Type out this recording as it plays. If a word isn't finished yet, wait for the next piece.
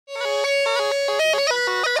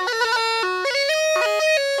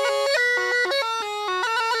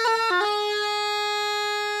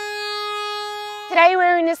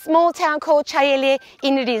a small town called Çayeli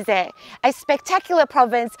in Rize, a spectacular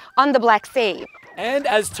province on the Black Sea. And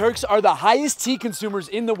as Turks are the highest tea consumers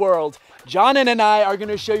in the world, John and I are going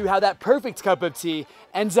to show you how that perfect cup of tea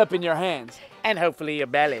ends up in your hands. And hopefully your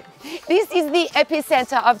belly. This is the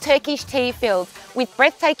epicenter of Turkish tea fields with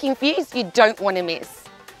breathtaking views you don't want to miss.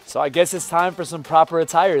 So I guess it's time for some proper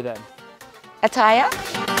attire then. Attire?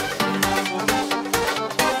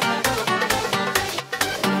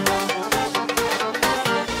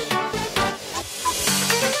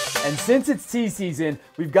 And since it's tea season,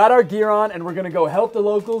 we've got our gear on and we're gonna go help the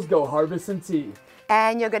locals go harvest some tea.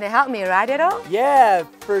 And you're gonna help me, right, Edo? Yeah,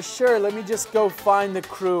 for sure. Let me just go find the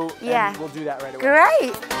crew and we'll do that right away.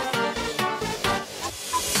 Great.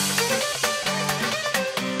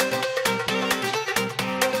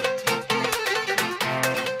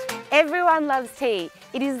 Everyone loves tea.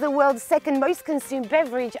 It is the world's second most consumed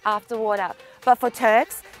beverage after water. But for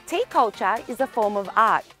Turks, tea culture is a form of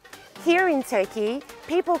art. Here in Turkey,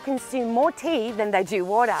 people consume more tea than they do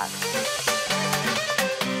water.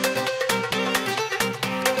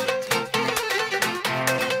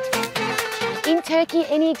 In Turkey,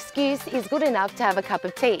 any excuse is good enough to have a cup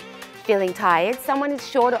of tea. Feeling tired, someone is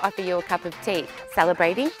sure to offer you a cup of tea.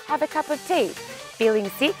 Celebrating, have a cup of tea. Feeling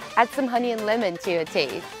sick, add some honey and lemon to your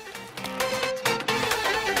tea.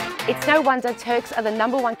 It's no wonder Turks are the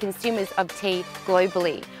 #1 consumers of tea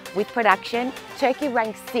globally. With production, Turkey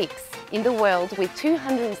ranks 6th in the world with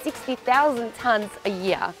 260,000 tons a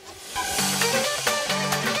year.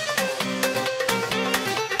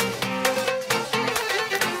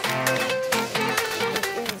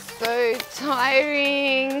 This is so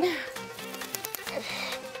tiring.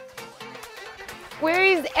 Where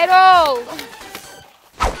is Erol?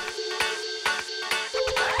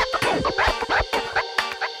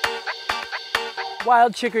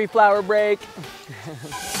 Wild chicory flower break.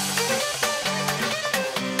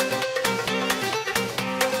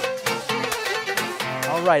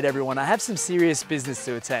 All right, everyone, I have some serious business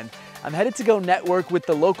to attend. I'm headed to go network with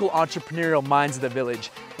the local entrepreneurial minds of the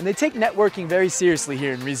village. And they take networking very seriously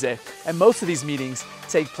here in Rize. And most of these meetings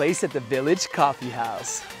take place at the village coffee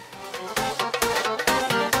house.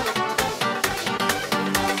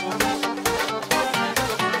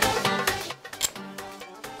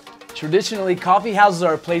 Traditionally, coffee houses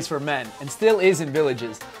are a place for men, and still is in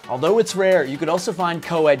villages. Although it's rare, you could also find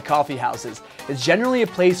co-ed coffee houses. It's generally a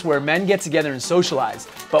place where men get together and socialize,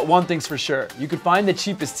 but one thing's for sure, you could find the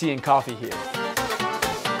cheapest tea and coffee here.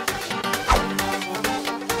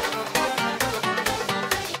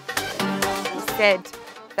 He said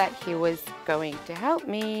that he was going to help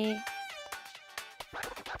me.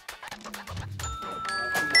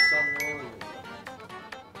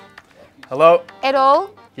 Hello? Erol?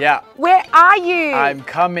 Yeah. Where are you? I'm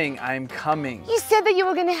coming. You said that you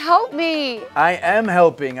were going to help me. I am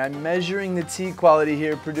helping. I'm measuring the tea quality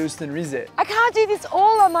here produced in Rize. I can't do this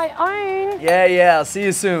all on my own. Yeah, I'll see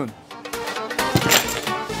you soon.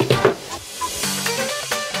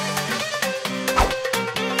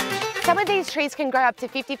 Some of these trees can grow up to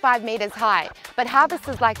 55 meters high, but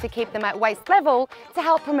harvesters like to keep them at waist level to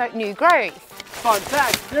help promote new growth. Fun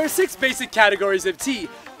fact, there are 6 basic categories of tea: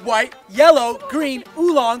 white, yellow, green,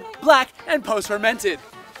 oolong, black, and post-fermented.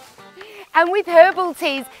 And with herbal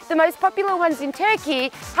teas, the most popular ones in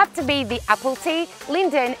Turkey have to be the apple tea,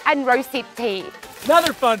 linden, and rosehip tea.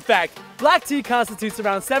 Another fun fact, black tea constitutes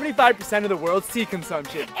around 75% of the world's tea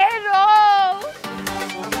consumption. Erol!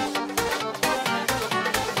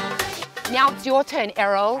 Now it's your turn,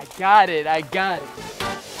 Erol. I got it.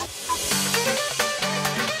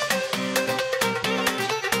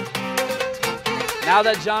 Now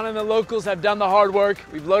that John and the locals have done the hard work,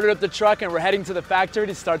 we've loaded up the truck and we're heading to the factory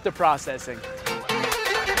to start the processing.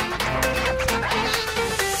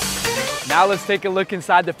 Now let's take a look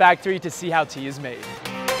inside the factory to see how tea is made.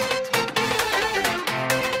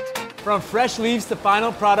 From fresh leaves to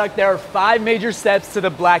final product, there are 5 major steps to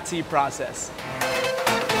the black tea process.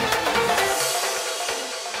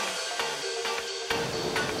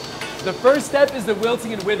 The first step is the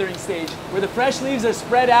wilting and withering stage, where the fresh leaves are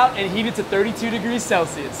spread out and heated to 32 degrees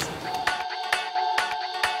Celsius.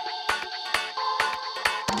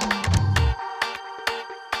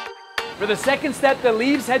 For the second step, the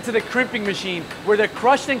leaves head to the crimping machine, where they're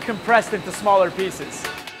crushed and compressed into smaller pieces.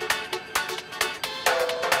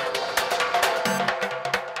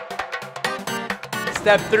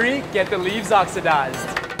 Step 3, get the leaves oxidized.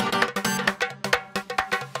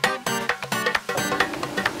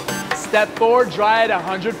 Step 4, dry at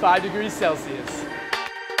 105 degrees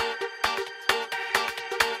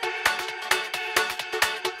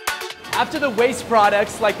After the waste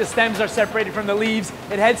products, like the stems, are separated from the leaves,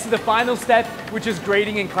 it heads to the final step, which is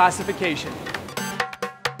grading and classification.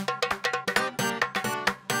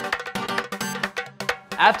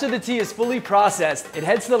 After the tea is fully processed, it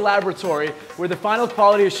heads to the laboratory where the final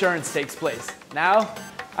quality assurance takes place. Now,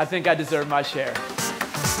 I think I deserve my share.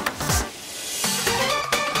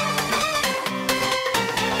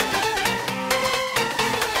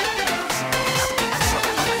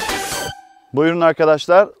 Buyurun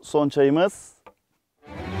arkadaşlar, son çayımız.